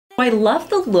love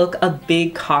the look of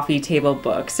big coffee table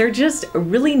books. They're just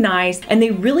really nice and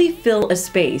they really fill a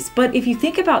space. But if you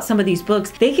think about some of these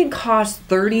books, they can cost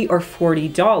 $30 or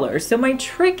 $40. So my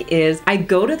trick is I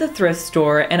go to the thrift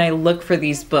store and I look for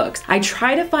these books. I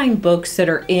try to find books that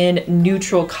are in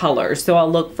neutral colors. So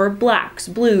I'll look for blacks,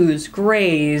 blues,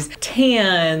 grays,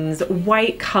 tans,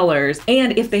 white colors.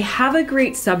 And if they have a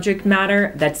great subject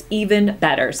matter, that's even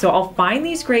better. So I'll find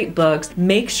these great books,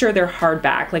 make sure they're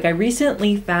hardback. Like I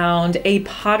recently found a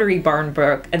Pottery Barn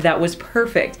book that was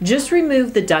perfect. Just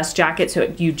remove the dust jacket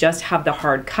so you just have the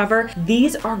hard cover.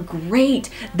 These are great.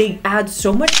 They add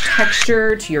so much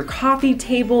texture to your coffee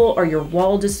table or your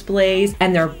wall displays,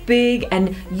 and they're big,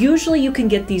 and usually you can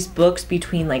get these books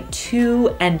between like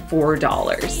 $2 and $4.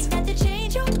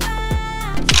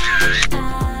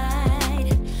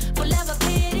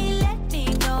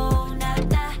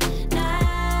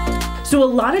 So a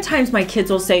lot of times my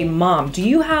kids will say, Mom, do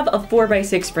you have a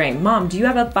 4x6 frame? Mom, do you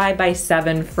have a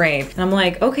 5x7 frame? And I'm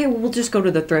like, okay, well, we'll just go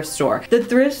to the thrift store. The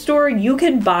thrift store, you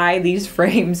can buy these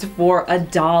frames for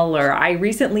 $1. I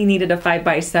recently needed a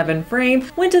 5x7 frame,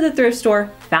 went to the thrift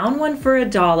store, found one for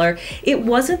 $1. It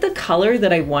wasn't the color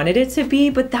that I wanted it to be,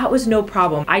 but that was no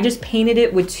problem. I just painted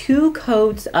it with 2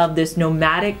 coats of this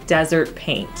nomadic desert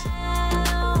paint.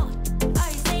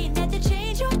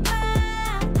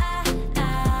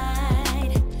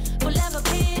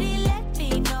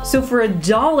 So for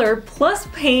 $1 plus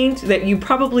paint that you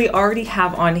probably already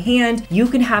have on hand, you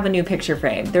can have a new picture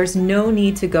frame. There's no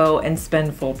need to go and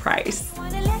spend full price.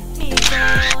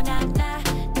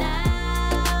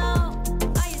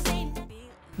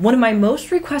 One of my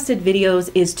most requested videos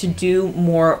is to do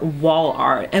more wall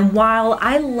art. And while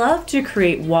I love to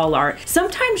create wall art,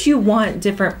 sometimes you want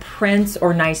different prints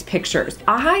or nice pictures.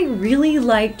 I really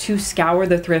like to scour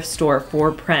the thrift store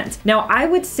for prints. Now, I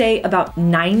would say about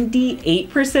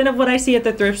 98% of what I see at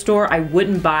the thrift store, I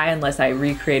wouldn't buy unless I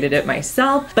recreated it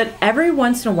myself. But every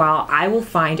once in a while, I will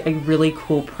find a really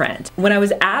cool print. When I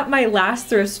was at my last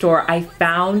thrift store, I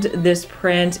found this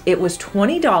print. It was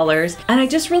 $20 and I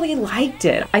just really liked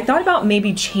it. I thought about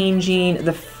maybe changing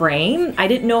the frame. I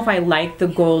didn't know if I liked the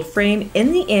gold frame.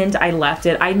 In the end, I left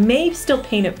it. I may still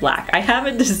paint it black. I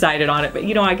haven't decided on it, but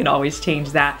you know, I can always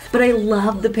change that. But I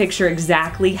love the picture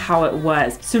exactly how it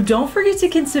was. So don't forget to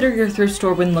consider your thrift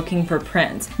store when looking for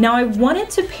prints. Now, I wanted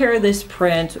to pair this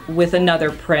print with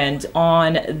another print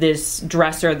on this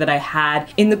dresser that I had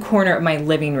in the corner of my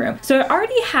living room. So I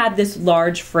already had this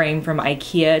large frame from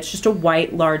IKEA. It's just a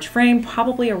white large frame,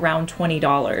 probably around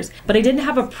 $20, but I didn't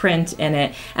have a print in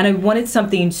it, and I wanted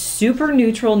something super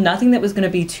neutral, nothing that was going to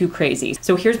be too crazy.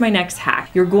 So here's my next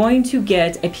hack. You're going to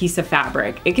get a piece of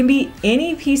fabric. It can be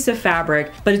any piece of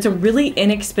fabric, but it's a really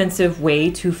inexpensive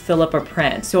way to fill up a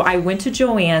print. So I went to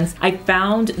Joann's, I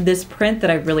found this print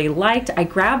that I really liked. I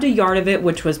grabbed a yard of it,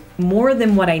 which was more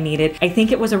than what I needed. I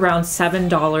think it was around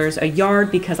 $7 a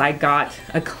yard because I got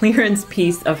a clearance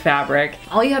piece of fabric.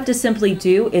 All you have to simply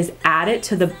do is add it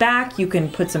to the back. You can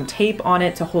put some tape on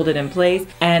it to hold it in place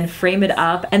and frame it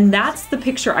up. And that's the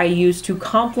picture I used to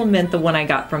complement the one I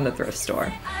got from the thrift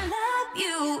store.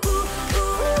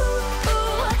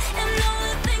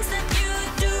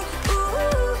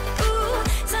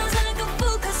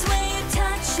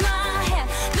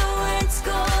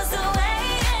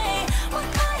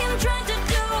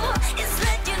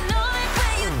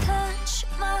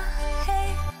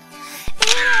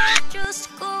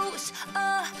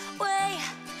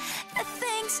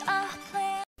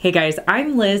 Hey guys,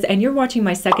 I'm Liz and you're watching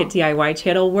my second DIY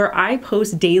channel where I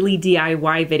post daily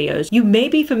DIY videos. You may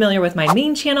be familiar with my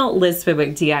main channel, Liz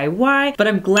Fenwick DIY, but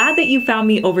I'm glad that you found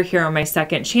me over here on my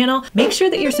second channel. Make sure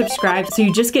that you're subscribed so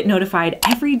you just get notified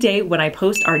every day when I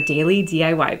post our daily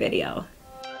DIY video.